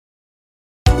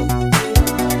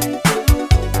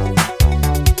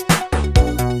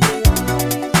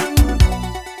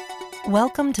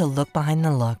Welcome to Look Behind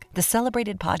the Look, the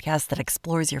celebrated podcast that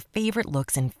explores your favorite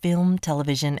looks in film,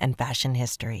 television, and fashion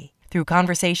history. Through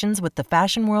conversations with the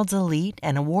fashion world's elite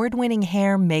and award-winning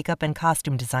hair, makeup, and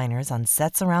costume designers on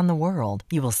sets around the world,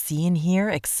 you will see and hear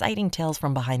exciting tales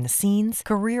from behind the scenes,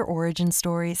 career origin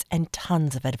stories, and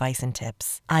tons of advice and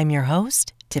tips. I'm your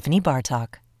host, Tiffany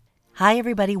Bartok. Hi,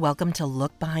 everybody. Welcome to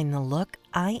Look Behind the Look.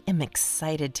 I am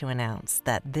excited to announce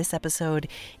that this episode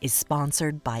is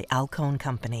sponsored by Alcone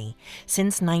Company.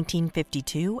 Since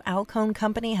 1952, Alcone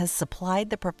Company has supplied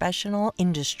the professional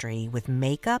industry with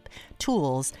makeup,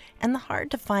 tools, and the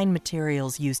hard-to-find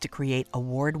materials used to create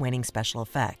award-winning special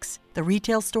effects. The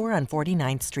retail store on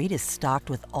 49th Street is stocked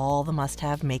with all the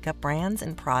must-have makeup brands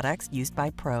and products used by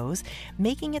pros,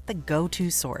 making it the go-to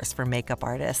source for makeup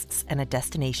artists and a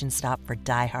destination stop for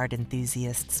die-hard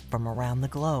enthusiasts from around the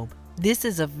globe. This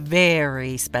is a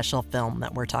very special film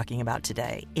that we're talking about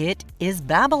today. It is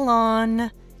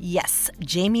Babylon. Yes,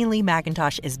 Jamie Lee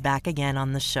McIntosh is back again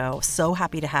on the show. So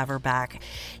happy to have her back.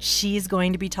 She's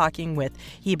going to be talking with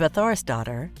Heba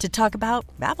Thorisdottir to talk about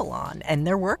Babylon and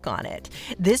their work on it.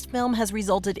 This film has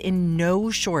resulted in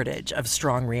no shortage of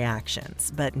strong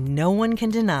reactions, but no one can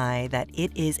deny that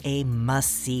it is a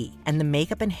must-see. And the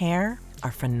makeup and hair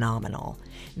are phenomenal.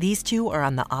 These two are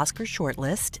on the Oscar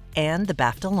shortlist and the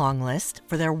BAFTA longlist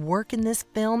for their work in this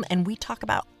film, and we talk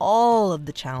about all of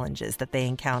the challenges that they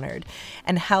encountered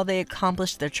and how they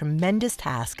accomplished their tremendous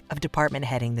task of department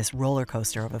heading this roller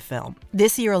coaster of a film.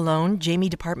 This year alone, Jamie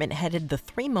department headed the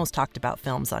three most talked about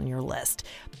films on your list: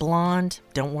 Blonde,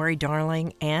 Don't Worry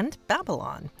Darling, and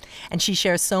Babylon. And she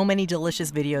shares so many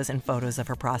delicious videos and photos of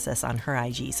her process on her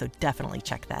IG, so definitely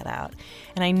check that out.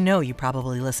 And I know you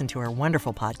probably listened to her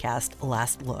wonderful podcast,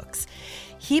 Last Looks.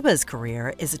 Heba's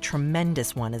career is a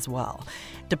tremendous one as well.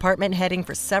 Department heading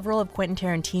for several of Quentin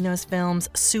Tarantino's films,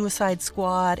 Suicide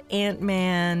Squad,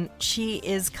 Ant-Man. She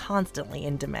is constantly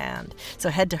in demand. So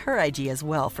head to her IG as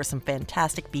well for some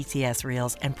fantastic BTS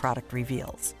reels and product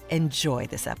reveals. Enjoy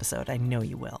this episode. I know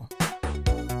you will.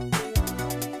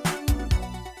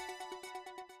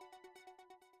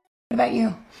 What about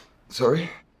you? Sorry?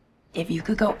 If you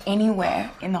could go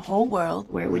anywhere in the whole world,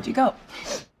 where would you go?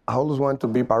 I always wanted to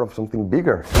be part of something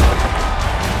bigger.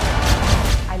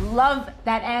 I love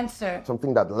that answer.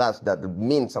 Something that lasts, that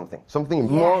means something.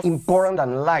 Something more important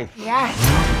than life. Yes.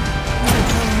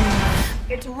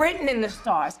 It's written in the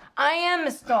stars. I am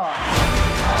a star.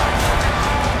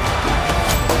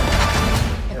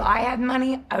 If I had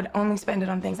money, I would only spend it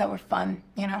on things that were fun,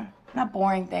 you know? Not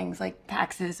boring things like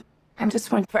taxes. I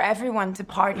just want for everyone to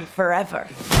party forever.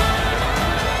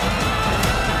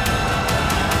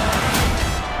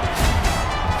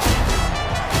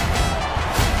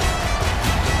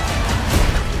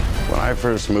 When I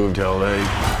first moved to LA,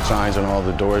 signs on all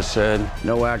the doors said,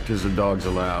 "No actors or dogs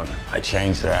allowed." I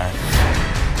changed that.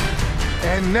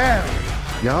 And now,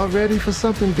 y'all ready for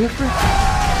something different?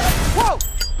 Whoa!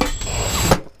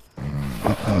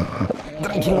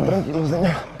 Tranquilo,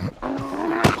 señor.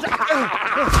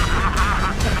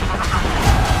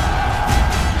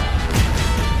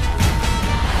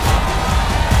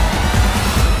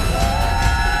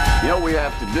 You know what we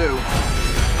have to do?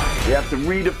 We have to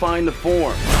redefine the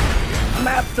form.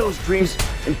 Map those dreams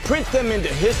and print them into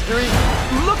history.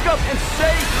 Look up and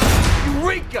say,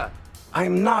 Eureka! I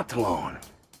am not alone.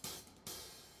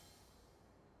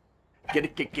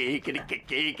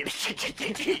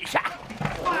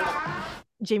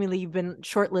 Jamie Lee, you've been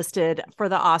shortlisted for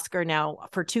the Oscar now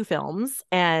for two films,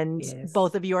 and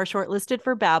both of you are shortlisted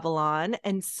for Babylon.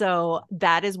 And so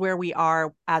that is where we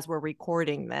are as we're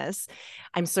recording this.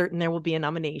 I'm certain there will be a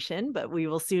nomination, but we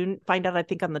will soon find out, I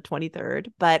think, on the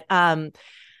 23rd. But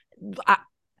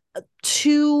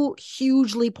two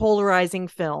hugely polarizing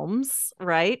films,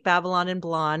 right? Babylon and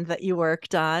Blonde, that you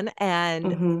worked on.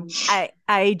 And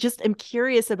I just am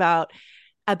curious about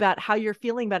how you're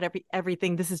feeling about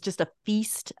everything. This is just a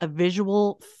feast, a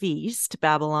visual feast,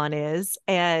 Babylon is.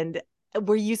 And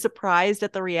were you surprised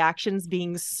at the reactions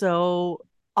being so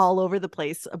all over the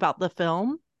place about the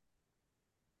film?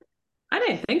 I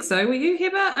don't think so. Were you,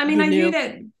 Heba? I mean, I knew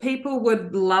that people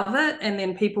would love it and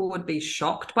then people would be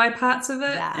shocked by parts of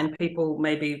it and people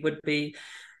maybe would be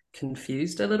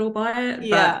confused a little by it.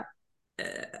 Yeah.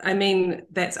 But I mean,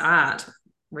 that's art,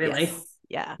 really. Yes.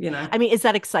 Yeah. You know, I mean, is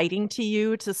that exciting to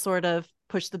you to sort of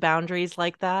push the boundaries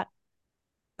like that?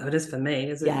 Oh, it is for me.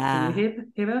 Is it for you,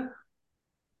 Heba?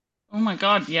 Oh my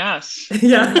God, yes.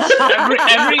 Yeah.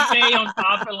 every day on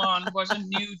Babylon was a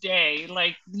new day.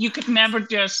 Like, you could never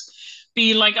just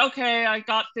be like, okay, I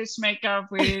got this makeup.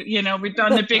 We've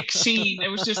done the big scene. It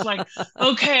was just like,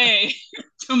 okay,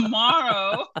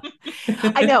 tomorrow.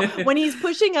 I know when he's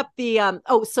pushing up the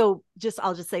I'll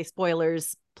just say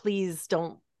spoilers. Please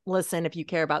don't listen if you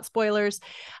care about spoilers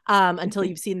until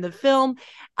you've seen the film.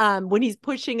 When he's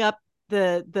pushing up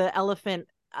the elephant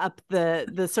up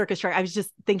the circus track, I was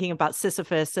just thinking about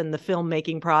Sisyphus and the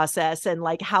filmmaking process and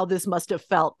like how this must have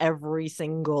felt every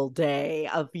single day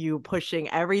of you pushing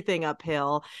everything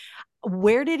uphill.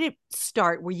 Where did it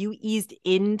start? Were you eased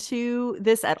into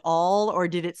this at all, or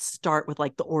did it start with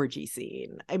like the orgy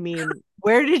scene? I mean,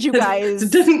 where did you guys?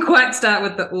 It didn't quite start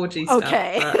with the orgy stuff.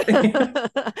 Okay.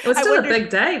 It was still a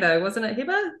big day though, wasn't it,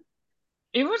 Hiba?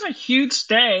 It was a huge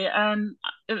day, and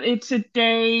it's a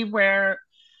day where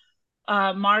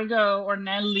Margot or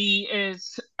Nellie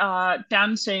is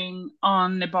dancing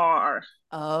on the bar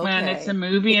when it's a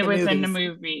movie within the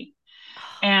movie.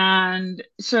 And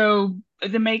so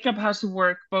the makeup has to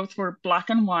work both for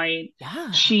black and white.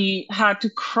 Yeah. She had to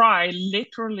cry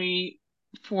literally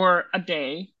for a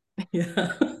day.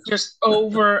 Yeah. Just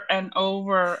over and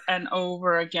over and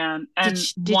over again. And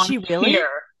did she really? Tear.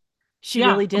 She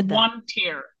really did that. One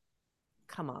tear.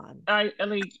 Come on.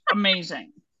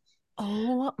 Amazing.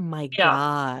 Oh my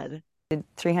God. Did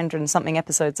 300 and something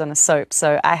episodes on a soap,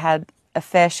 so I had a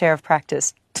fair share of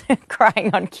practice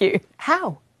crying on cue.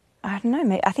 How? I don't know,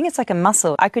 mate. I think it's like a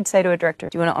muscle. I could say to a director,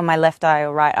 do you want it on my left eye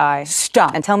or right eye?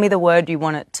 Stop. And tell me the word you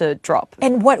want it to drop.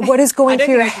 And what is going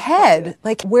through your head?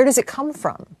 Like, where does it come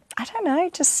from? I don't know,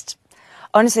 just...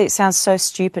 Honestly, it sounds so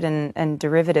stupid and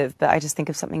derivative, but I just think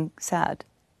of something sad.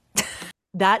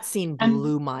 That scene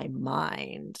blew my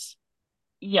mind.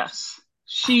 Yes,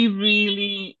 she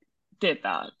really did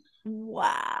that.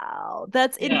 Wow,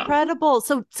 that's incredible.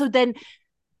 So then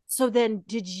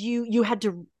did you had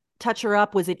to touch her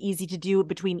up? Was it easy to do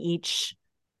between each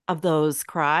of those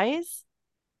cries?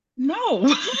 No.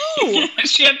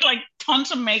 She had like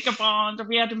tons of makeup on, so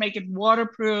we had to make it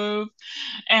waterproof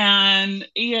and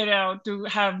to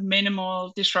have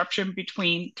minimal disruption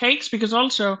between takes, because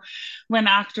also when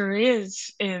actor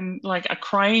is in like a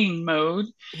crying mode,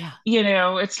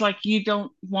 it's like you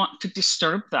don't want to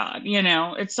disturb that.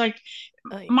 It's like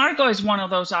Margot is one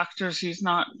of those actors who's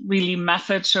not really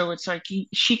method, so it's like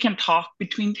she can talk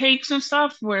between takes and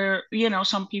stuff where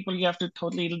some people you have to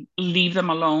totally leave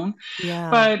them alone.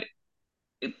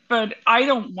 But I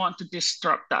don't want to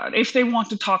disrupt that. If they want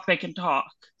to talk, they can talk.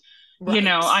 Right.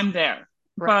 I'm there.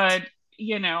 Right. But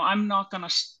I'm not gonna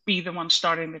be the one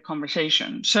starting the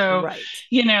conversation. So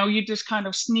you just kind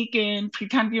of sneak in,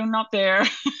 pretend you're not there.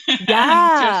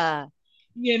 Yeah.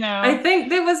 I think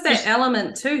there was that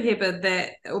element too, Hiba,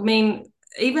 that, I mean,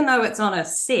 even though it's on a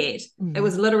set, it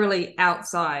was literally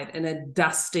outside in a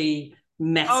dusty,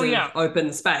 massive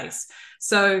open space.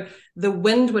 So the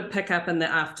wind would pick up in the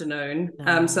afternoon.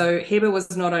 So Hiba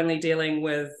was not only dealing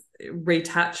with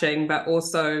retouching, but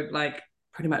also like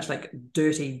pretty much like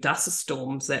dirty dust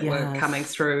storms that were coming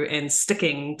through and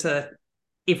sticking to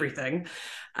everything.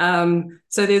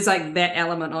 So there's like that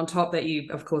element on top that you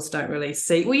of course don't really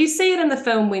see. Well, you see it in the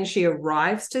film when she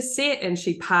arrives to set and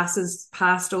she passes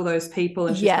past all those people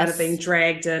and she's kind of being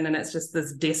dragged in, and it's just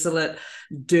this desolate,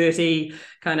 dirty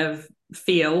kind of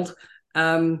field.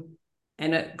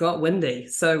 And it got windy.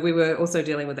 So we were also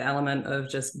dealing with the element of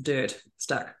just dirt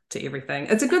stuck to everything.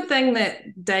 It's a good thing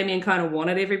that Damien kind of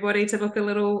wanted everybody to look a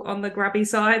little on the grubby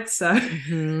side. So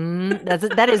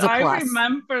that is a plus. I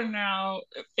remember now,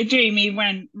 Jamie,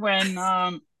 when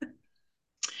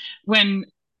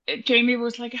Jamie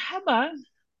was like, Hiba,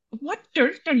 what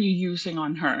dirt are you using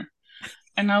on her?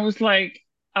 And I was like,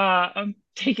 I'm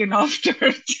taking off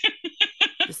dirt.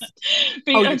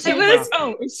 Because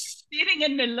it's sitting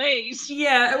in the lace.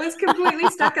 Yeah, it was completely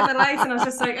stuck in the lace, and I was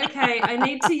just like, okay, I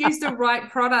need to use the right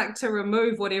product to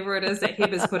remove whatever it is that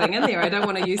Hiba's putting in there. I don't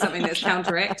want to use something that's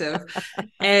counteractive.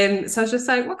 And so I was just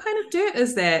like, what kind of dirt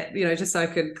is that? Just so I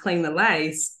could clean the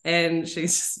lace. And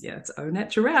she's just, it's au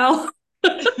naturel.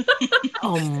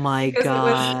 Oh my God.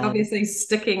 It was obviously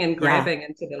sticking and grabbing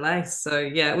into the lace. So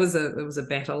it was a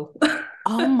battle.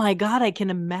 Oh my God, I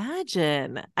can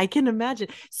imagine.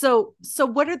 So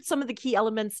what are some of the key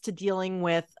elements to dealing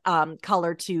with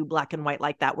color to black and white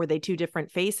like that? Were they two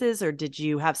different faces, or did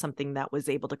you have something that was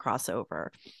able to cross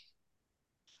over?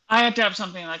 I had to have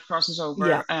something that crosses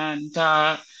over, and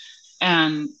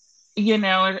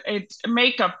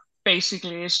makeup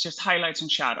basically is just highlights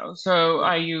and shadows. So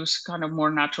I use kind of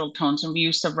more natural tones, and we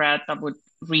use the red that would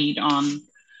read on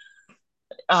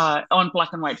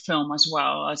black and white film as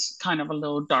well, as kind of a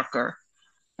little darker,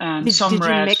 and some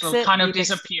reds will kind of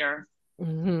disappear.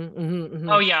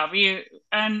 Oh yeah,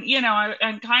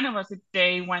 and kind of as the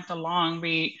day went along,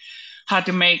 we had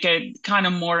to make it kind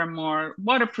of more and more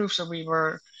waterproof, so we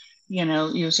were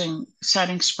using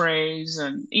setting sprays,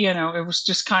 and it was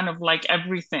just kind of like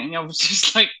everything. I was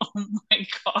just like, oh my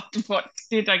God, what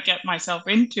did I get myself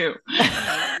into?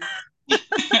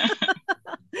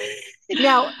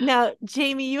 Now,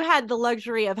 Jamie, you had the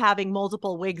luxury of having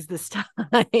multiple wigs this time,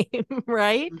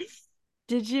 right?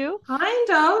 Did you? Kind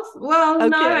of. Well,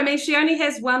 no, I mean, she only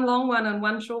has one long one and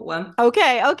one short one.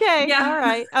 Okay. Yeah. All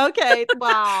right. Okay.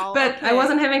 Wow. But okay. I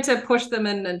wasn't having to push them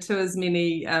into as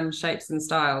many shapes and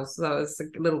styles, so I was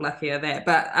a little luckier there.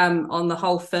 But on the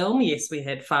whole film, yes, we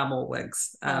had far more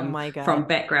wigs. Oh my God. From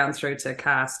background through to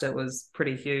cast, it was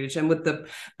pretty huge. And with the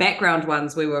background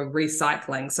ones, we were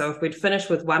recycling. So if we'd finish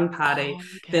with one party,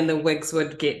 then the wigs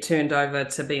would get turned over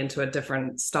to be into a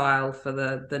different style for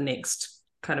the next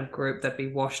kind of group, that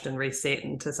be washed and reset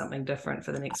into something different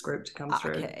for the next group to come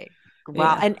through. Okay.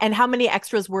 Wow. Yeah. And how many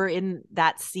extras were in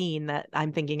that scene that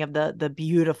I'm thinking of, the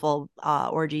beautiful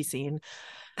orgy scene?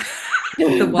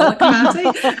 The wallet party?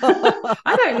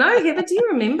 I don't know, Heather, do you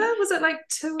remember? Was it like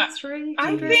 2 or 3?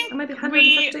 I think maybe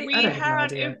 150? we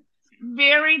had it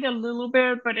varied a little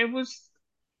bit, but it was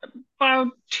about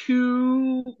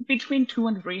between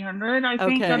 200 and 300, I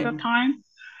think, at the time.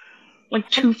 Like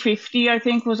 250, I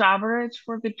think, was average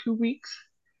for the 2 weeks.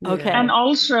 Okay. And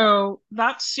also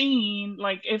that scene,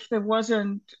 like if there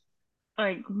wasn't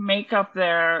like makeup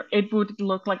there, it would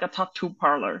look like a tattoo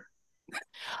parlor.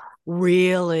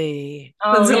 Really?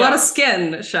 There's a lot of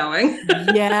skin showing.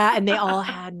 Yeah, and they all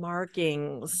had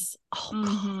markings.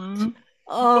 Oh God.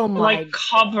 Oh my like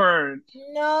covered.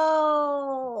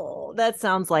 No, that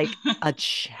sounds like a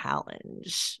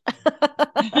challenge.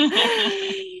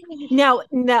 Now,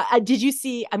 did you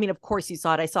see, I mean, of course you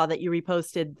saw it. I saw that you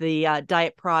reposted the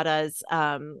Diet Prada's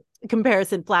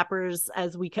comparison flappers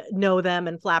as we know them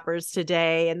and flappers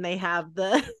today, and they have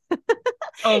the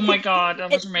oh my God, that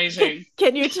was amazing.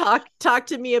 Can you talk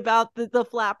to me about the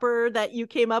flapper that you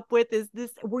came up with?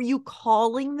 Were you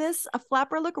calling this a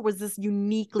flapper look, or was this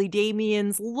uniquely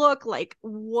Damien's look? Like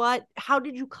how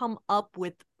did you come up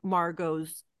with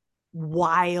Margot's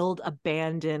wild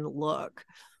abandoned look?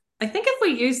 I think if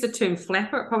we used the term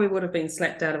flapper, it probably would have been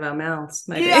slapped out of our mouths,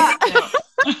 maybe. Yeah.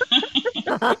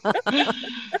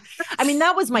 I mean,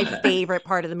 that was my favorite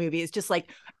part of the movie, is just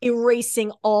like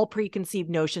erasing all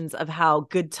preconceived notions of how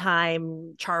good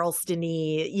time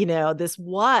Charleston-y, this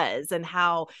was, and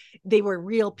how they were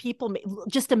real people.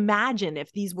 Just imagine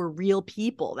if these were real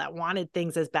people that wanted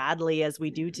things as badly as we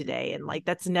do today. And like,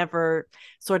 that's never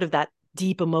sort of that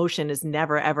deep emotion is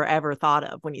never, ever, ever thought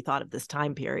of when you thought of this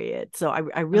time period. So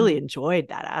I really enjoyed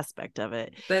that aspect of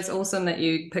it. That's awesome that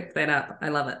you picked that up. I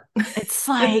love it. It's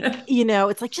like,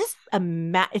 it's like just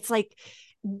it's like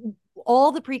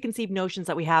all the preconceived notions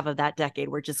that we have of that decade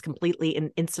were just completely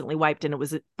and instantly wiped. And it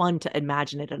was fun to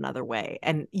imagine it another way.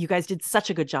 And you guys did such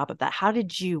a good job of that. How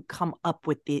did you come up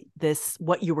with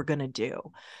what you were going to do?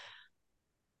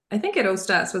 I think it all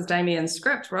starts with Damien's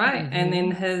script, right? Mm-hmm. And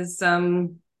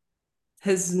then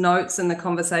his notes and the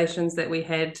conversations that we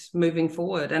had moving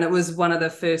forward. And it was one of the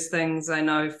first things I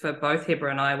know for both Heber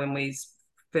and I when we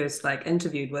first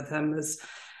interviewed with him, is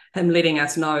him letting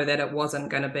us know that it wasn't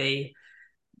going to be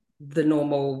the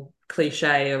normal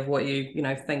cliche of what you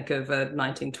think of a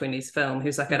 1920s film. He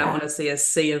was like, I don't want to see a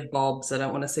sea of bobs. I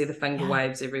don't want to see the finger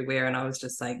waves everywhere. And I was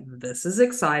just like, this is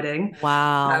exciting.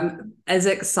 Wow. As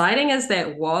exciting as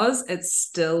that was, it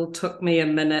still took me a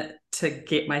minute to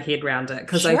get my head around it,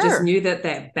 because I just knew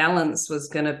that balance was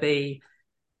going to be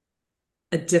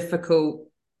a difficult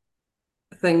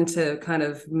thing to kind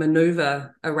of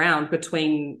maneuver around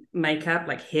between makeup,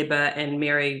 like Heber and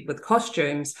Mary with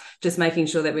costumes, just making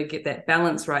sure that we get that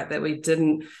balance right, that we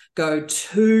didn't go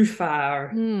too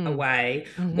far away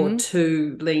or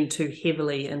lean too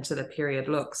heavily into the period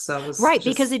looks. So it was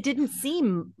because it didn't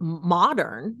seem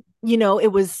modern.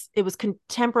 It was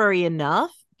contemporary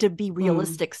enough to be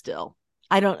realistic still.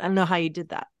 I don't know how you did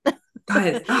that.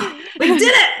 Guys, we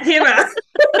did it, Heber.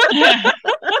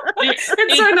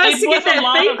 It's so nice to get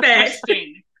that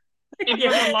feedback. It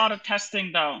was a lot of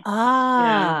testing, though.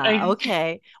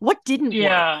 Okay. What didn't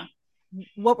work?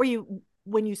 What were you,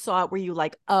 when you saw it, were you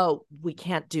like, oh, we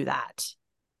can't do that?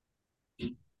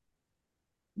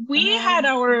 We had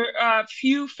our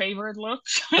few favorite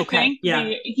looks, I think.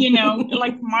 Yeah.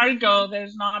 Like Margot,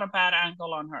 there's not a bad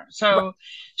angle on her. So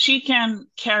she can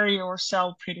carry or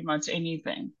sell pretty much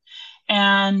anything.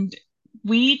 And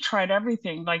we tried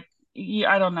everything. Like,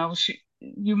 I don't know,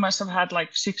 you must have had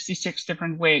like 66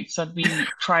 different wigs that we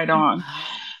tried on.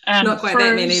 And not quite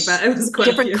that many, but it was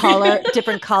quite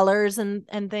different colors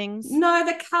and things. No,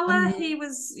 the color he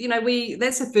was,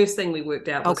 that's the first thing we worked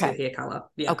out was her hair color.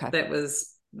 Yeah, that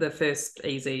was the first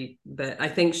easy bit. I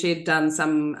think she had done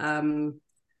some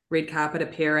red carpet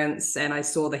appearance, and I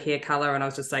saw the hair color, and I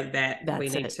was just like, we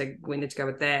need to go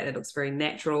with that. It looks very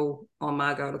natural on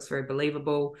Margot. It looks very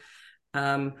believable.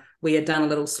 We had done a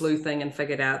little sleuthing and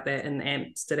figured out that in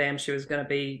Amsterdam she was going to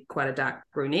be quite a dark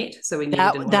brunette, so we knew we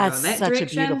didn't want to go in that such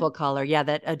direction. A beautiful color. Yeah,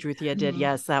 that Adruthia did.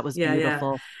 Yes, that was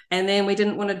beautiful. And then we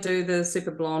didn't want to do the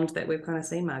super blonde that we've kind of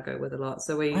seen Margot with a lot,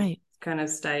 so we kind of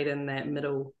stayed in that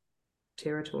middle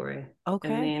territory. Okay.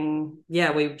 And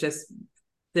then we just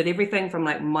did everything from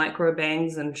like micro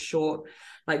bangs and short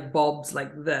like bobs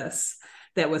like this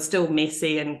that were still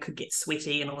messy and could get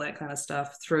sweaty and all that kind of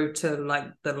stuff, through to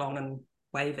like the long and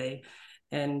wavy.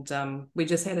 And we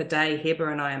just had a day,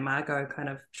 Heba and I and Margot, kind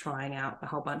of trying out a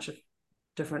whole bunch of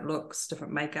different looks,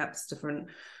 different makeups, different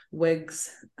wigs,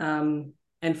 and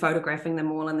photographing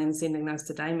them all and then sending those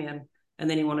to Damien. And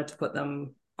then he wanted to put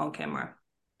them on camera.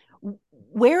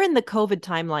 Where in the COVID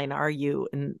timeline are you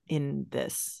in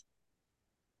this?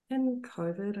 In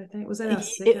COVID, I think. Was that our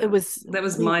second? That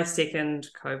was my second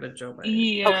COVID job.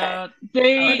 Yeah.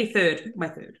 Okay. My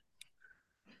third.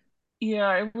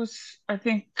 Yeah, it was, I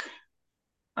think,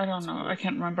 I don't know. I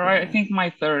can't remember. I think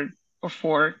my third or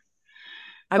fourth.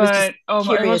 I was just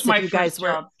curious if you guys were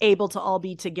job. Able to all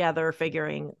be together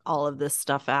figuring all of this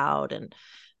stuff out. And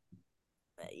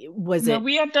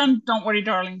we had done Don't Worry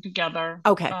Darling together.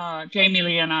 Okay. Jamie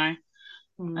Lee and I.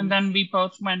 And then we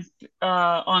both went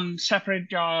on separate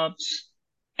jobs,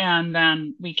 and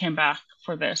then we came back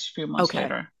for this a few months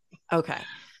later. Okay.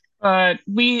 But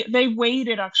they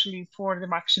waited actually for the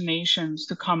vaccinations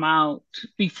to come out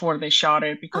before they shot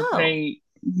it, because they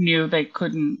knew they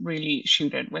couldn't really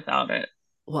shoot it without it.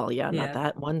 Well, not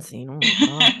that one scene. Oh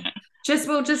my God.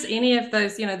 just any of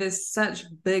those, there's such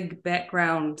big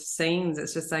background scenes.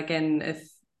 It's just like, and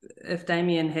if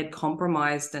Damien had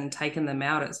compromised and taken them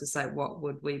out, it's just like, what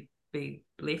would we be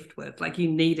left with? Like, you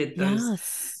needed those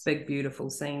big, beautiful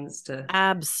scenes to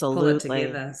pull it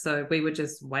together. So we were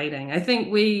just waiting. I think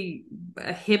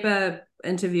Heba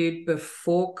interviewed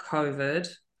before COVID,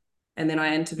 and then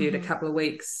I interviewed a couple of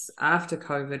weeks after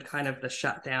COVID, kind of the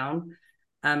shutdown.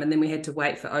 And then we had to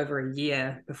wait for over a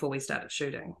year before we started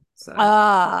shooting. So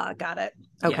got it.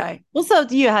 Okay. Yeah. Well, so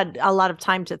you had a lot of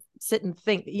time to sit and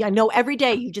think. I know every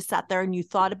day you just sat there and you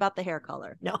thought about the hair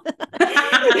color. No. Well,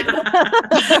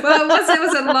 it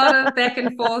was a lot of back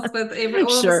and forth with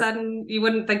all of a sudden you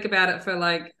wouldn't think about it for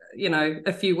like,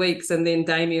 a few weeks, and then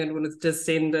Damien would just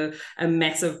send a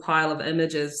massive pile of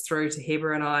images through to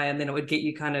Heba and I, and then it would get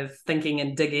you kind of thinking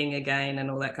and digging again and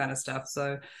all that kind of stuff.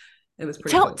 So it was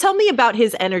pretty cool. Tell me about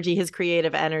his energy, his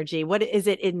creative energy. What is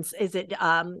it? Is it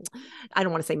I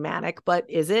don't want to say manic, but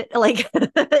is it like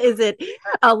is it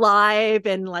alive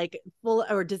and like full,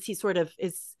 or does he sort of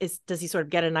does he sort of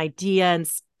get an idea and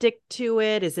stick to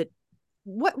it? Is it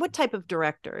what type of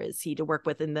director is he to work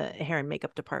with in the hair and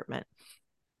makeup department?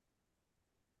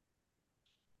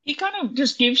 He kind of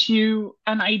just gives you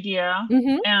an idea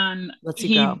and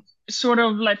he sort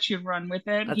of lets you run with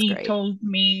it. He told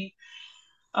me,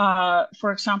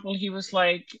 for example, he was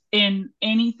like, in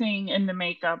anything in the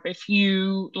makeup, if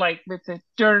you like with the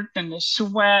dirt and the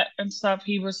sweat and stuff,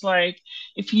 he was like,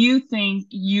 if you think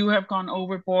you have gone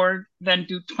overboard, then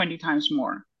do 20 times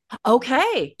more.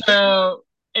 Okay. So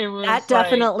it was that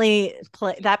definitely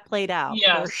played out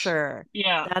for sure.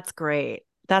 Yeah. That's great.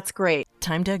 That's great.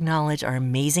 Time to acknowledge our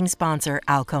amazing sponsor,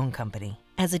 Alcone Company.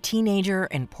 As a teenager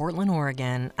in Portland,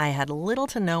 Oregon, I had little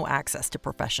to no access to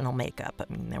professional makeup.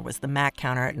 I mean, there was the MAC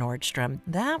counter at Nordstrom.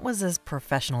 That was as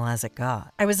professional as it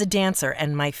got. I was a dancer,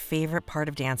 and my favorite part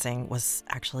of dancing was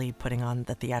actually putting on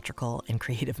the theatrical and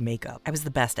creative makeup. I was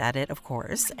the best at it, of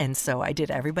course, and so I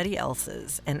did everybody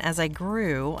else's. And as I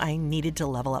grew, I needed to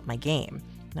level up my game.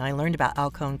 Now, I learned about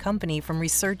Alcone Company from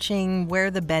researching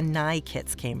where the Ben Nye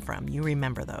kits came from. You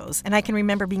remember those. And I can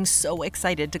remember being so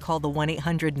excited to call the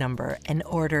 1-800 number and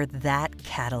order that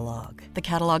catalog. The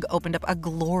catalog opened up a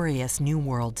glorious new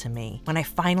world to me. When I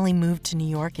finally moved to New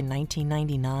York in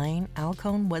 1999,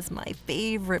 Alcone was my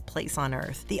favorite place on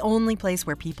earth. The only place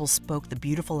where people spoke the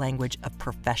beautiful language of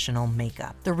professional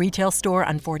makeup. The retail store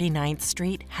on 49th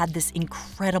Street had this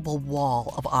incredible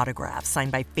wall of autographs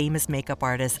signed by famous makeup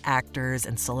artists, actors,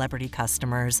 and celebrity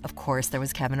customers. Of course, there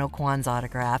was Kevin Aucoin's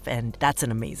autograph, and that's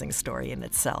an amazing story in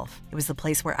itself. It was the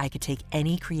place where I could take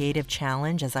any creative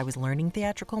challenge as I was learning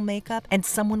theatrical makeup, and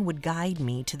someone would guide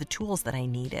me to the tools that I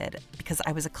needed, because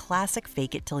I was a classic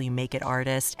fake-it-till-you-make-it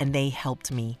artist, and they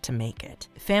helped me to make it.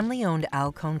 Family-owned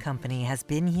Alcone Company has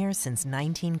been here since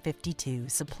 1952,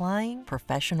 supplying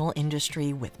professional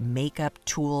industry with makeup,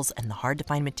 tools, and the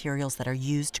hard-to-find materials that are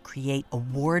used to create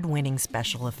award-winning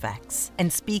special effects.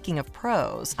 And speaking of pros,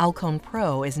 photos, Alcone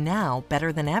Pro is now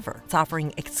better than ever. It's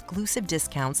offering exclusive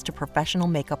discounts to professional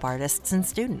makeup artists and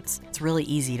students. It's really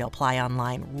easy to apply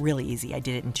online, really easy. I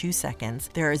did it in 2 seconds.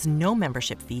 There is no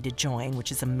membership fee to join,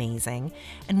 which is amazing.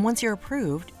 And once you're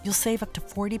approved, you'll save up to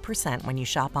 40% when you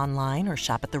shop online or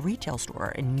shop at the retail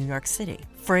store in New York City.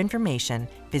 For information,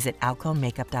 visit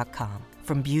alconemakeup.com.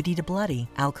 From beauty to bloody,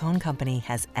 Alcone Company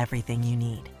has everything you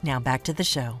need. Now back to the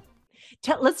show.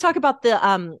 Let's talk about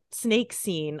the snake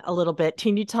scene a little bit.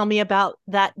 Can you tell me about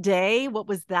that day? What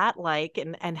was that like?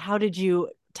 And how did you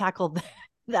tackle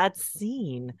that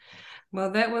scene? Well,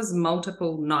 that was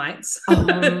multiple nights.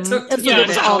 It took to it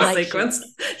was all night sequence.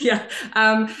 Yeah.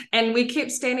 And we kept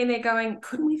standing there going,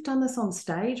 couldn't we have done this on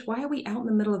stage? Why are we out in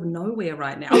the middle of nowhere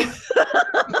right now?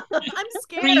 I'm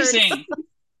scared. Freezing.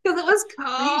 Because it was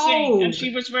cold. Freezing. And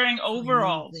she was wearing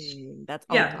overalls. That's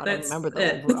God, I remember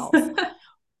the overalls.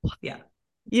 Yeah.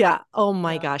 Yeah. Oh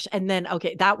my gosh. And then,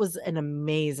 okay, that was an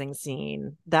amazing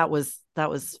scene. That was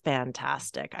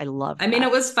fantastic. I love that. I mean, it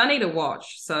was funny to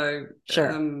watch. So sure.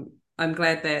 I'm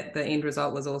glad that the end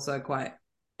result was also quite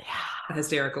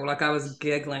hysterical. Like, I was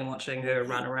giggling watching her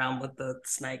run around with the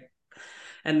snake.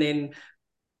 And then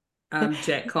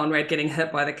Jack Conrad getting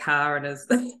hit by the car and his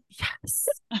yes.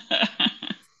 It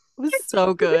was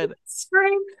so good.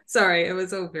 Scream. Sorry, it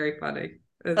was all very funny.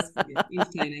 It was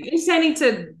entertaining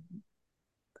to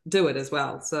do it as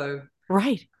well. So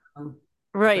right.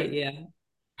 Right.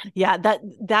 Yeah.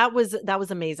 That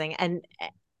was amazing. And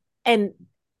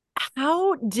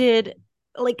how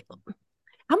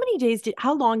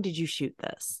long did you shoot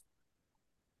this?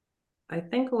 I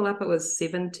think all up it was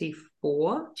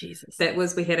 74. Jesus.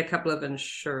 We had a couple of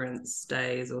insurance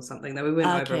days or something that we went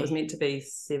over. It was meant to be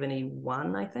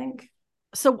 71, I think.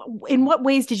 So in what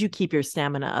ways did you keep your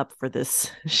stamina up for this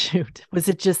shoot? Was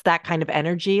it just that kind of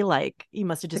energy? Like, you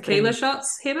must have just tequila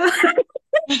shots, Heather?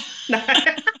 No.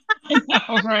 I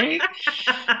know, right?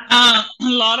 A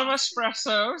lot of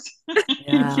espressos.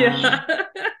 Yeah.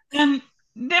 And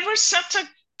there was such a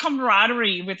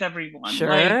camaraderie with everyone. Sure.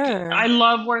 Like, I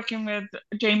love working with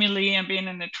Jamie Lee and being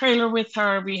in the trailer with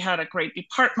her. We had a great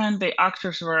department. The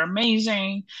actors were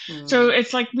amazing. So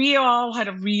it's like we all had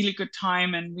a really good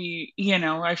time, and we,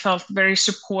 I felt very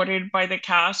supported by the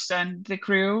cast and the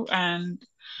crew, and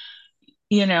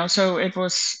so it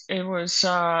was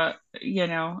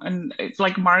and it's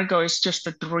like Margot is just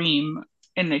a dream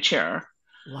in the chair.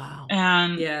 Wow.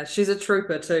 And yeah, she's a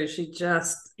trooper too. She's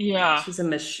a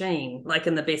machine, like,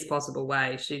 in the best possible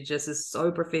way. She just is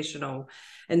so professional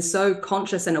and so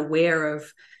conscious and aware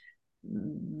of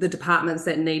the departments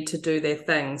that need to do their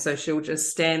thing. So she'll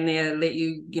just stand there, let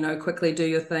you, quickly do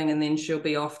your thing, and then she'll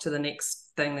be off to the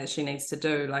next thing that she needs to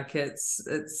do. Like,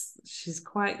 she's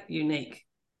quite unique.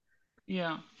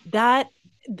 Yeah. That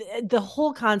the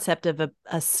whole concept of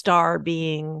a star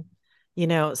being,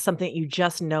 something you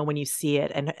just know when you see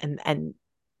it, and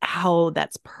how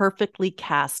that's perfectly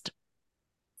cast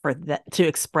for that, to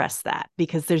express that,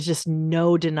 because there's just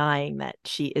no denying that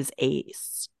she is a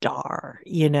star,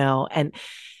 and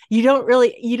you don't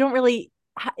really,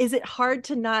 is it hard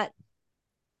to not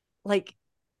like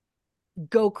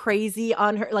go crazy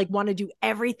on her, like want to do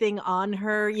everything on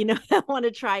her, want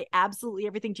to try absolutely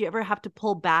everything? Do you ever have to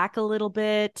pull back a little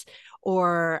bit,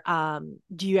 or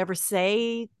do you ever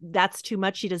say that's too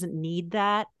much, she doesn't need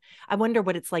that? I wonder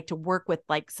what it's like to work with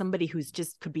like somebody who's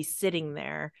just could be sitting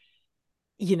there,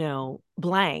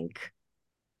 blank,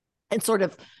 and sort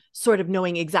of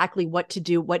knowing exactly what to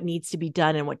do, what needs to be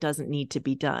done and what doesn't need to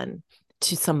be done,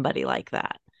 to somebody like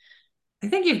that. I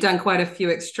think you've done quite a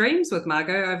few extremes with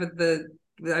Margot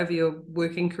over your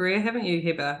working career, haven't you,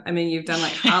 Heber? I mean, you've done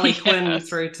like Harley Quinn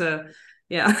through to,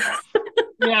 yeah.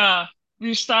 Yeah,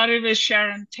 we started with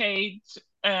Sharon Tate,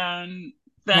 and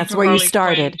then that's where Harley you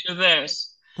started. Quinn to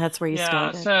this. That's where you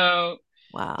started. So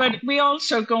wow. But we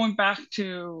also, going back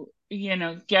to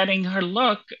getting her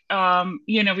look,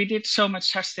 we did so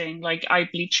much testing. Like, I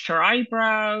bleached her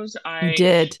eyebrows. You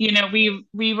did.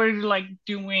 We were like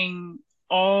doing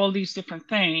all these different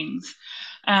things.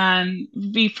 And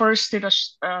we first did a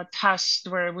test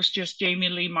where it was just Jamie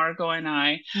Lee, Margot, and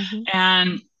I. Mm-hmm.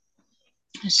 And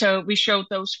so we showed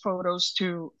those photos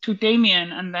to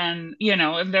Damien, and then,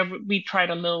 and then we tried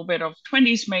a little bit of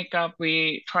 20s makeup.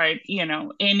 We tried,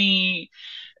 any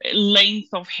length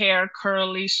of hair,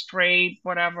 curly, straight,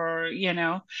 whatever,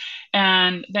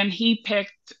 and then he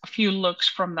picked a few looks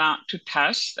from that to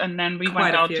test, and then we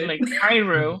went out to Lake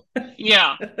Cairo.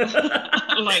 Yeah.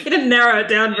 Like, it didn't narrow it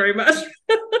down very much.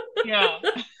 Yeah,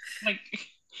 like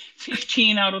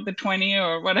 15 out of the 20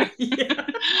 or whatever. Yeah.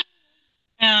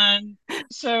 And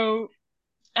so,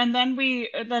 and then we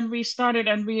started,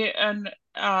 and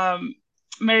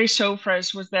Mary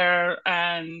Sofres was there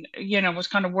and, was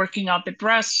kind of working out the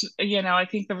dress. I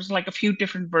think there was like a few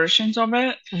different versions of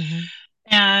it.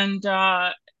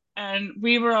 And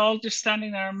we were all just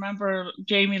standing there. I remember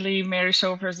Jamie Lee, Mary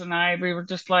Sofres, and I, we were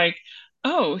just like,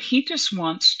 oh, he just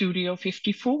wants Studio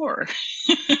 54,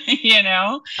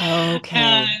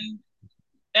 Okay.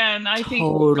 And I think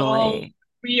all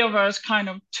three of us kind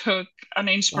of took an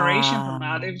inspiration from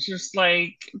that. It was just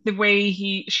like the way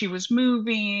she was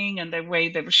moving and the way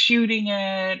they were shooting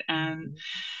it. And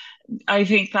I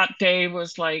think that day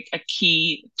was like a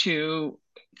key to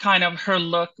kind of her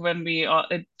look when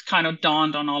it kind of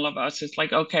dawned on all of us. It's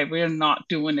like, okay, we're not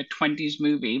doing a 20s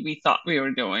movie we thought we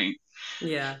were doing.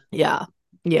 Yeah.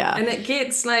 And it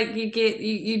gets like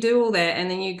you do all that and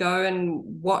then you go and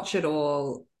watch it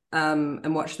all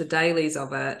and watch the dailies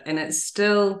of it, and it's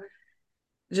still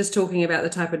just talking about the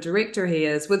type of director he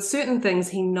is. With certain things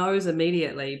he knows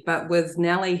immediately, but with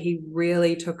Nellie he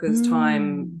really took his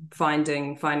time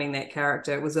finding that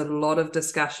character. It was a lot of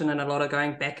discussion and a lot of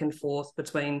going back and forth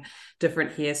between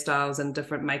different hairstyles and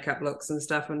different makeup looks and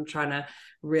stuff, and trying to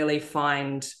really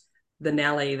find the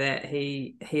Nellie that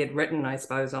he had written, I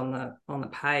suppose, on the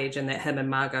page, and that him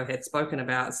and Margot had spoken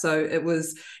about. So it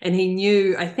was, and he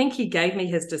knew, I think he gave me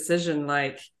his decision,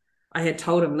 like I had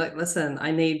told him, look, listen, I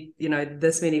need,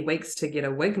 this many weeks to get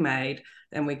a wig made,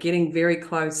 and we're getting very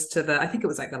close to I think it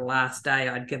was like the last day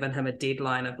I'd given him a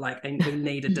deadline of like, we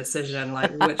need a decision,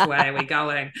 like which way are we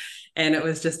going? And it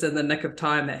was just in the nick of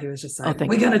time that he was just like,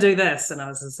 we're going to do this. And I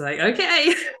was just like,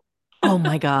 okay. Oh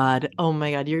my God.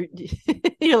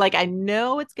 You're like, I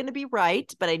know it's going to be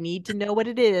right, but I need to know what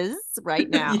it is right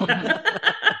now.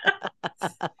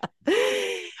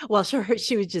 Well, sure.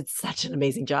 She was just such an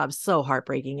amazing job. So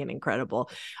heartbreaking and incredible.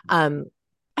 I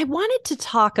wanted to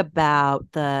talk about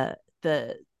the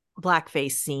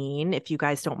blackface scene, if you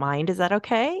guys don't mind. Is that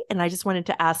okay? And I just wanted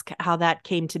to ask how that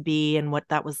came to be and what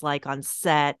that was like on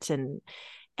set,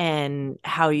 and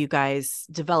how you guys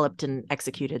developed and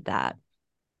executed that.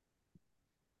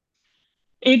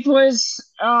 It was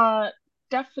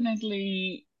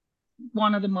definitely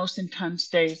one of the most intense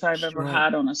days I've ever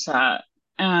had on a set,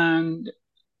 and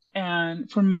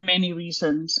for many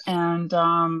reasons. And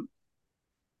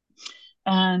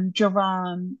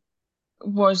Jovan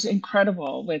was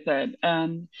incredible with it.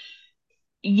 And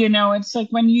it's like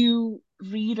when you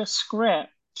read a script,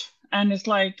 and it's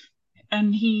like,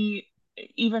 and he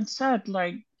even said,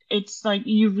 like, it's like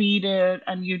you read it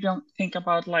and you don't think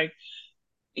about like,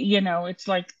 it's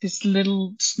like this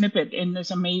little snippet in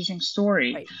this amazing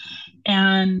story. Right.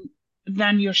 And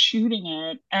then you're shooting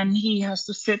it, and he has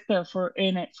to sit there for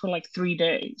like 3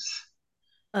 days.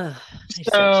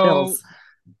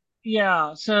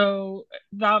 So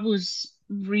that was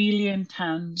really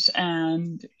intense,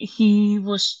 and he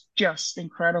was just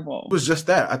incredible. It was just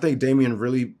that. I think Damien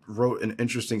really wrote an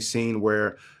interesting scene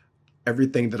where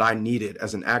everything that I needed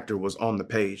as an actor was on the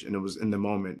page, and it was in the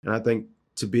moment. And I think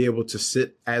to be able to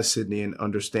sit as Sydney and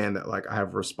understand that, like, I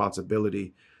have a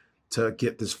responsibility to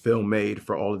get this film made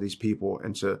for all of these people,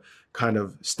 and to kind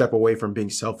of step away from being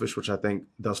selfish, which I think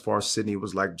thus far Sydney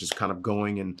was like just kind of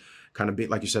going and kind of being,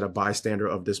 like you said, a bystander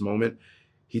of this moment.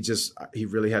 He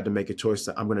really had to make a choice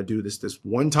that I'm going to do this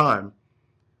one time.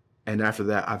 And after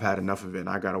that, I've had enough of it and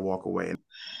I got to walk away.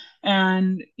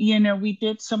 And, we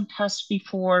did some tests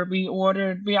before we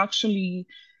actually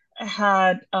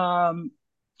had a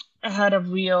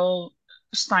real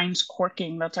Stein's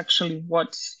corking. That's actually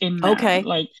what's in there. Okay.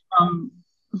 Like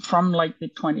from like the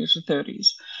 20s or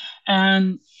 30s.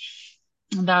 And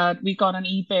that we got on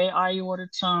eBay. I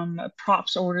ordered some,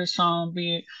 props ordered some.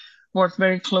 We worked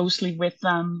very closely with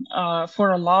them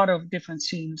for a lot of different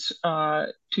scenes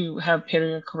to have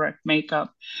period correct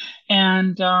makeup.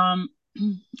 And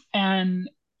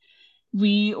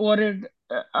we ordered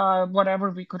whatever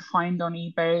we could find on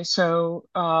eBay. So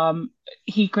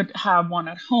he could have one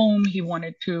at home. He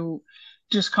wanted to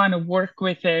just kind of work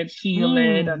with it, feel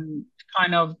it, and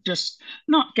kind of just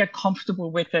not get comfortable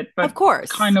with it, but of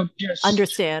course, kind of just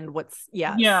understand what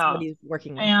he's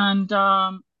working with.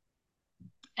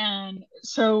 And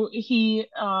so he,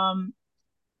 so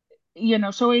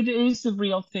it is the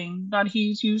real thing that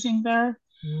he's using there.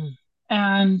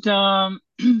 And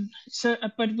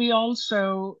but we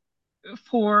also,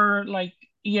 for like,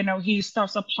 he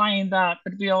starts applying that,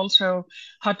 but we also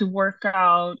had to work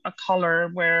out a color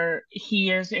where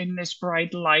he is in this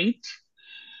bright light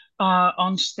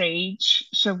on stage.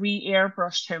 So we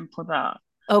airbrushed him for that.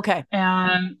 Okay.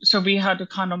 And so we had to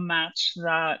kind of match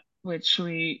that, which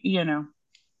we,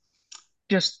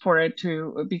 just for it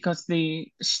to, because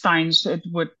the Steins,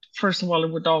 first of all,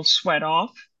 it would all sweat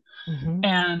off.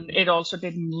 And it also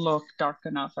didn't look dark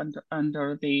enough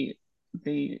under the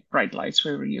bright lights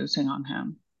we were using on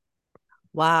him.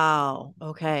 Wow.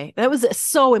 Okay. That was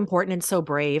so important and so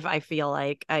brave. I feel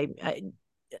like Absolutely.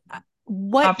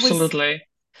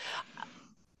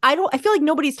 I feel like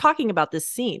nobody's talking about this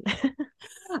scene.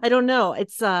 I don't know. I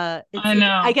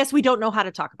know. I guess we don't know how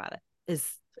to talk about it. Is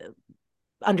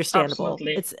understandable.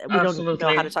 Absolutely. We don't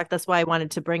know how to talk. That's why I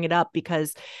wanted to bring it up,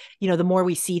 because, the more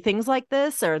we see things like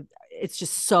this, or it's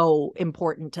just so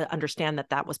important to understand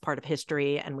that was part of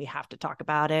history and we have to talk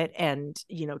about it, and,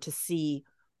 to see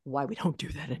why we don't do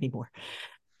that anymore.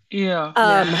 Yeah.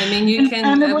 I mean, you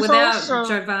can, without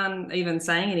Jovan even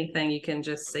saying anything, you can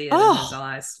just see it in his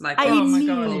eyes. Like, my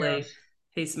God,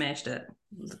 he smashed it.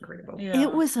 It was incredible. Yeah.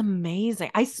 It was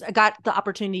amazing. I got the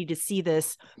opportunity to see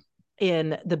this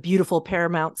in the beautiful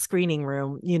Paramount screening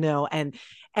room, and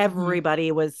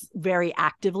everybody was very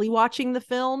actively watching the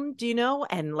film,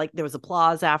 and like there was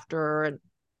applause after, and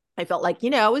I felt like,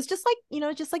 it was just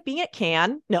like being at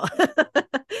Cannes. No,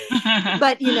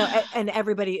 but, and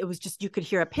everybody, it was just, you could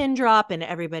hear a pin drop and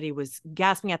everybody was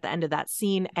gasping at the end of that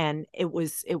scene. And it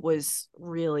was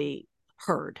really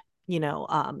heard,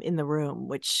 in the room,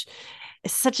 which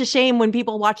is such a shame when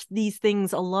people watch these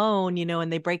things alone,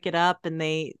 and they break it up and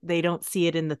they don't see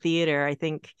it in the theater. I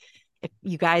think if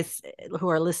you guys who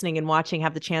are listening and watching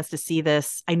have the chance to see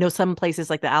this, I know some places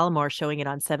like the Alamo are showing it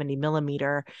on 70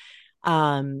 millimeter.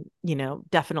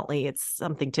 Definitely it's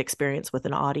something to experience with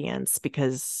an audience,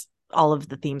 because all of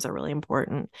the themes are really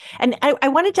important. And I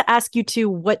wanted to ask you too,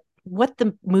 what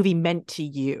the movie meant to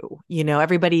you.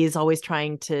 Everybody is always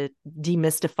trying to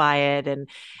demystify it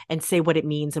and say what it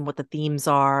means and what the themes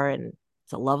are, and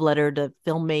it's a love letter to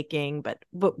filmmaking, but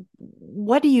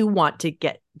what do you want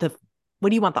the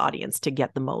audience to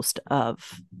get the most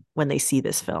of when they see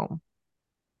this film?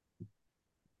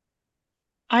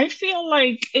 I feel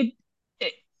like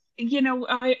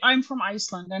I'm from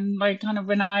Iceland, and like kind of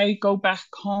when I go back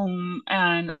home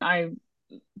and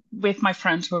with my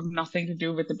friends who have nothing to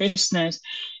do with the business,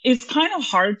 it's kind of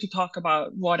hard to talk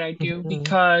about what I do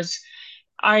because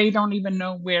I don't even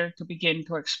know where to begin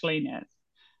to explain it.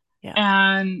 Yeah.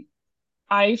 And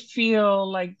I feel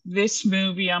like this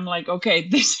movie, I'm like, okay,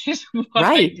 this is what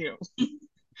I do,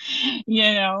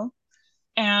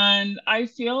 And I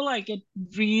feel like it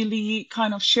really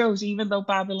kind of shows, even though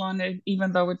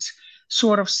it's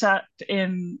sort of set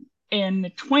in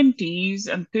the 20s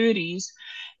and 30s,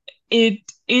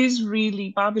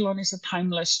 Babylon is a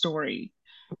timeless story,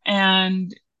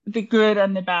 and the good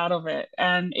and the bad of it.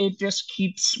 And it just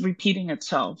keeps repeating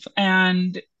itself.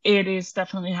 And it is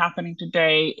definitely happening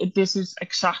today. This is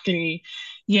exactly,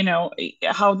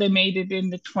 how they made it in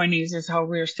the 20s is how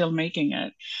we're still making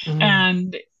it.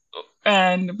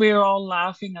 And we're all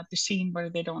laughing at the scene where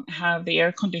they don't have the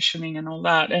air conditioning and all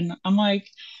that. And I'm like,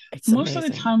 most of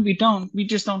the time we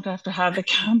just don't have to have the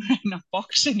camera in a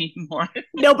box anymore.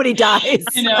 Nobody dies.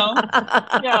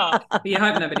 Yeah. You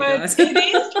hope nobody dies. It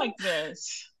is like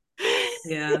this.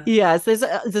 Yeah. Yes,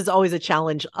 there's always a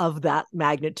challenge of that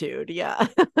magnitude. Yeah.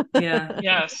 Yeah.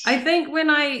 Yes. I think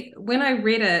when I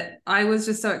read it, I was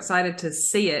just so excited to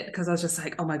see it, because I was just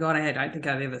like, oh my God, I don't think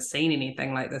I've ever seen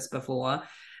anything like this before.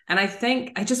 And I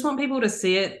think I just want people to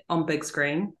see it on big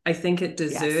screen. I think it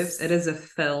deserves, it is a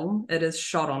film. It is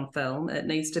shot on film. It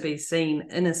needs to be seen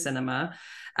in a cinema,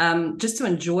 just to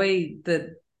enjoy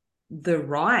the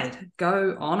ride.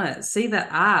 Go on it. See the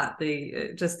art,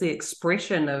 the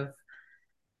expression of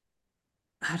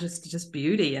just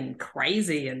beauty and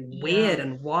crazy and weird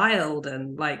and wild,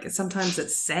 and like sometimes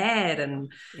it's sad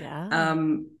and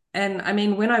and I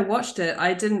mean, when I watched it,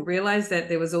 I didn't realize that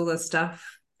there was all this stuff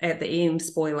at the end,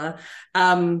 spoiler,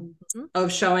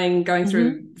 of going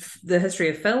through the history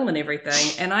of film and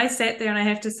everything. And I sat there and I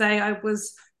have to say, I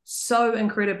was so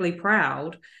incredibly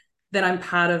proud that I'm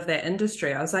part of that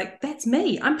industry. I was like, that's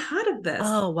me. I'm part of this.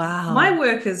 Oh, wow. My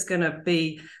work is going to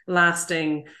be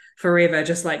lasting forever,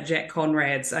 just like Jack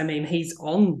Conrad's. I mean, he's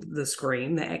on the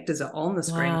screen. The actors are on the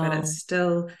screen, but it's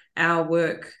still our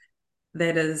work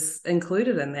that is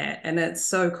included in that. And it's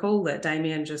so cool that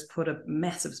Damien just put a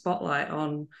massive spotlight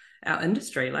on our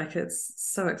industry. Like, it's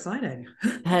so exciting.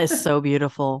 That is so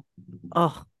beautiful.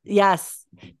 Oh, yes.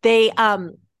 They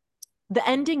the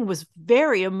ending was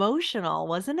very emotional,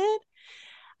 wasn't it?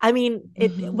 I mean,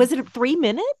 was it 3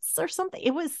 minutes or something?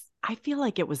 I feel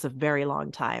like it was a very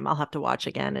long time. I'll have to watch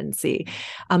again and see.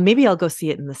 Maybe I'll go see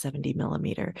it in the 70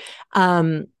 millimeter.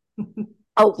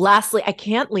 Lastly, I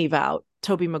can't leave out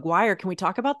Tobey Maguire. Can we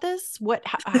talk about this?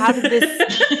 How did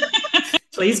this?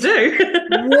 Please do.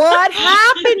 What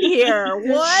happened here?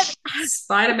 What?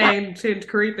 Spider-Man turned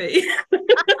creepy.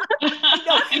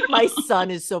 My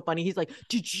son is so funny. He's like,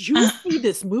 did you see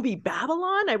this movie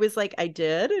Babylon? I was like, I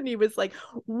did. And he was like,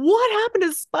 what happened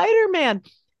to Spider-Man?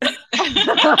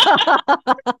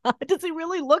 Does he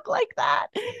really look like that?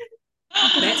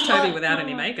 That's Toby without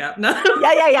any makeup. No.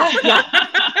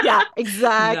 Yeah,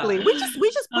 exactly. No.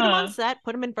 We just put him on set,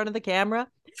 put him in front of the camera.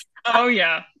 Oh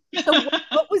yeah. So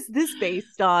what was this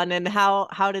based on, and how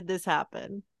did this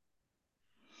happen?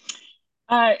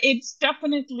 It's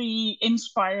definitely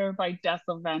inspired by Death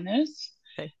of Venice.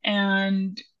 Okay.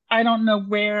 And I don't know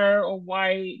where or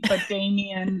why, but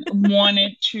Damien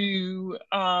wanted to,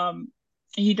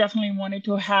 he definitely wanted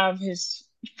to have his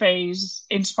face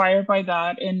inspired by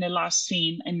that in the last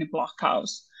scene in the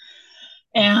blockhouse.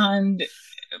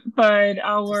 But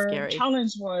our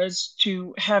challenge was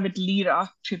to have it lead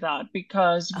up to that,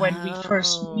 because when we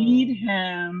first meet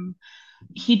him,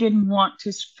 he didn't want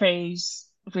his face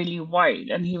really white,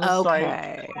 and he was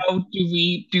like, how do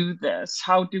we do this?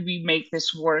 How do we make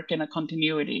this work in a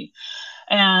continuity?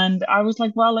 And I was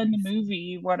like, well, in the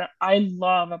movie, what I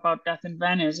love about Death in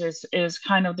Venice is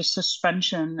kind of the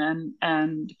suspension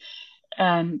and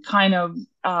kind of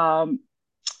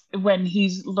when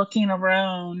he's looking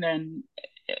around and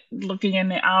looking in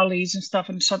the alleys and stuff,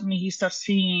 and suddenly he starts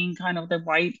seeing kind of the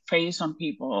white face on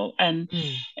people, and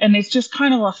it's just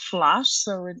kind of a flash,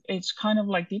 so it's kind of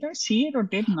like, did I see it or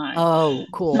didn't I? Oh,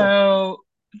 cool. So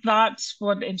that's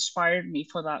what inspired me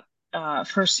for that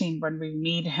first scene when we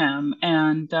meet him.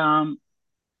 And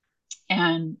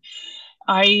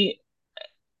I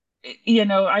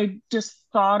just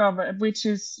thought of it, which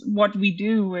is what we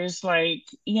do, is like,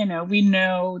 we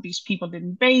know these people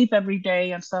didn't bathe every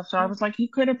day and stuff. So I was like, he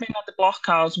could have been at the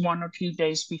blockhouse 1 or 2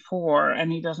 days before,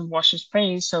 and he doesn't wash his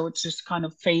face, so it's just kind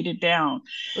of faded down.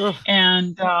 Ugh.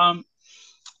 And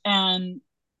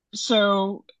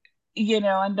so,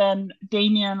 and then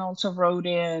Damien also wrote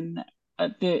in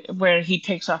where he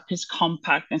takes off his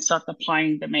compact and starts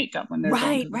applying the makeup when they're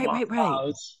going to the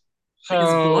blockhouse. So, his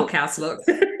blockhouse look.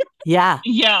 Yeah.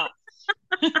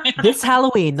 This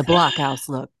Halloween, the blockhouse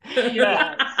look.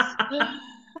 Yes.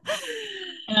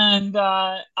 And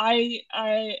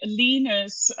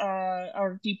Linus,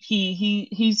 our DP,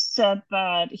 he said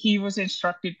that he was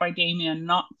instructed by Damien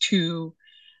not to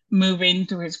move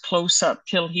into his close-up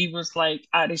till he was like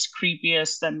at his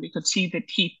creepiest, and we could see the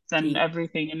teeth and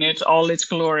everything in its all its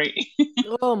glory.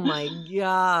 Oh my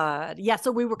god. Yeah,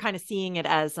 so we were kind of seeing it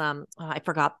as I'm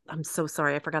so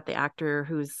sorry, I forgot the actor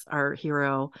who's our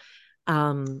hero.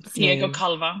 Diego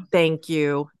Calva. Thank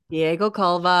you. Diego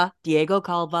Calva.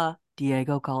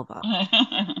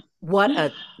 What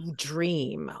a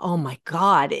dream. Oh my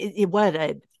god. What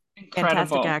a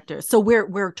fantastic actor. So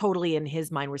we're totally in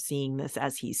his mind. We're seeing this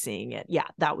as he's seeing it. Yeah,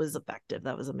 that was effective.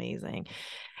 That was amazing.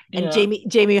 And Jamie,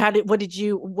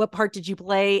 what part did you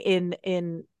play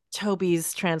in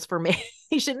Toby's transformation?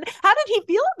 How did he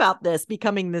feel about this,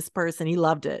 becoming this person? He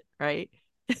loved it, right?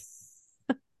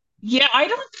 Yeah, I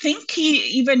don't think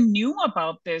he even knew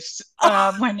about this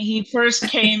when he first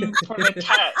came for the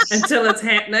test. Until it's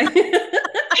happening.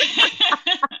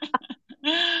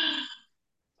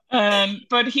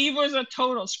 But he was a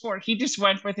total sport. He just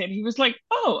went with it. He was like,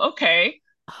 oh, okay.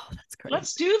 Oh, that's great.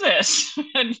 Let's do this.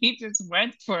 And he just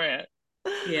went for it.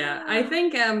 Yeah, I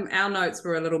think our notes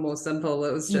were a little more simple.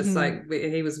 It was just like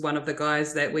he was one of the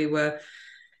guys that we were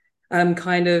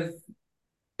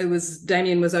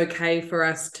Damien was okay for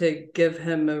us to give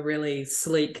him a really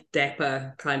sleek,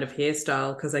 dapper kind of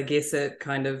hairstyle, because I guess it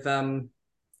kind of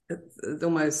it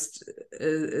almost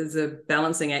is a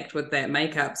balancing act with that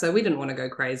makeup. So we didn't want to go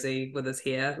crazy with his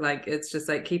hair. Like, it's just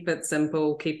like, keep it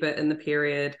simple, keep it in the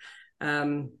period.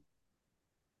 That's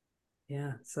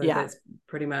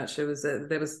pretty much he was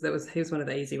one of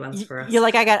the easy ones for us. You're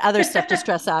like, I got other stuff to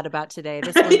stress out about today.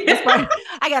 This part,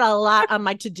 I got a lot on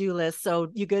my to-do list. So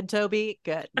you good, Toby?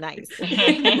 Good. Nice.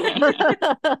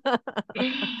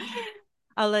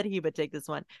 I'll let Heba take this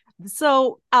one.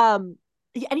 So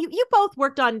and you both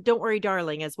worked on Don't Worry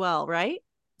Darling as well, right?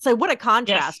 So what a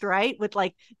contrast, right? With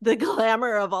like the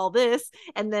glamour of all this.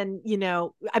 And then,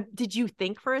 did you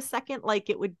think for a second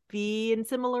like it would be in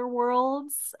similar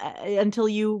worlds until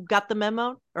you got the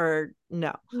memo, or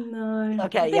no? No.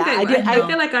 Okay. I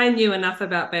feel like I knew enough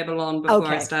about Babylon before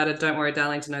I started Don't Worry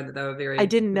Darling to know that they were very, I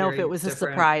didn't know if it was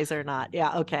different. A surprise or not.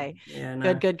 Yeah. Okay. Yeah,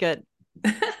 no. Good.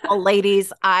 Well,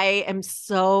 ladies, I am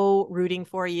so rooting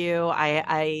for you.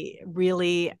 I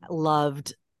really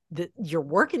loved your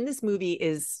work in this movie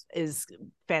is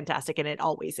fantastic, and it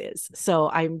always is. So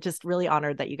I'm just really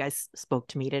honored that you guys spoke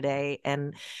to me today.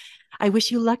 And I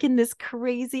wish you luck in this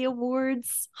crazy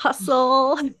awards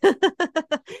hustle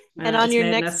and on your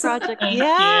next project.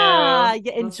 Yeah,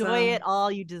 enjoy it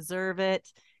all. You deserve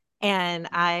it. And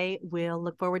I will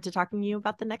look forward to talking to you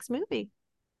about the next movie.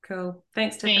 Cool.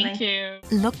 Thanks, Tiffany. Thank you.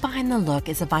 Look Behind the Look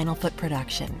is a Vinyl Foot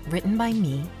production, written by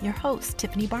me, your host,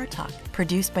 Tiffany Bartok,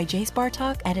 produced by Jace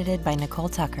Bartok, edited by Nicole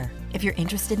Tucker. If you're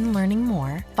interested in learning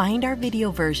more, find our video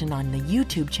version on the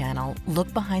YouTube channel,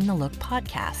 Look Behind the Look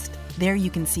Podcast. There you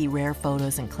can see rare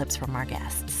photos and clips from our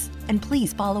guests. And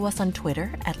please follow us on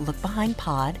Twitter at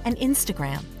LookBehindPod and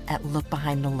Instagram at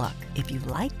LookBehindTheLook. If you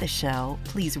like the show,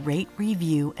 please rate,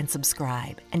 review, and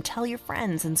subscribe. And tell your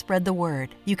friends and spread the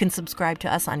word. You can subscribe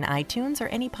to us on iTunes or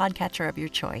any podcatcher of your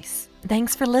choice.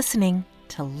 Thanks for listening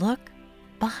to Look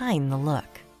Behind the Look.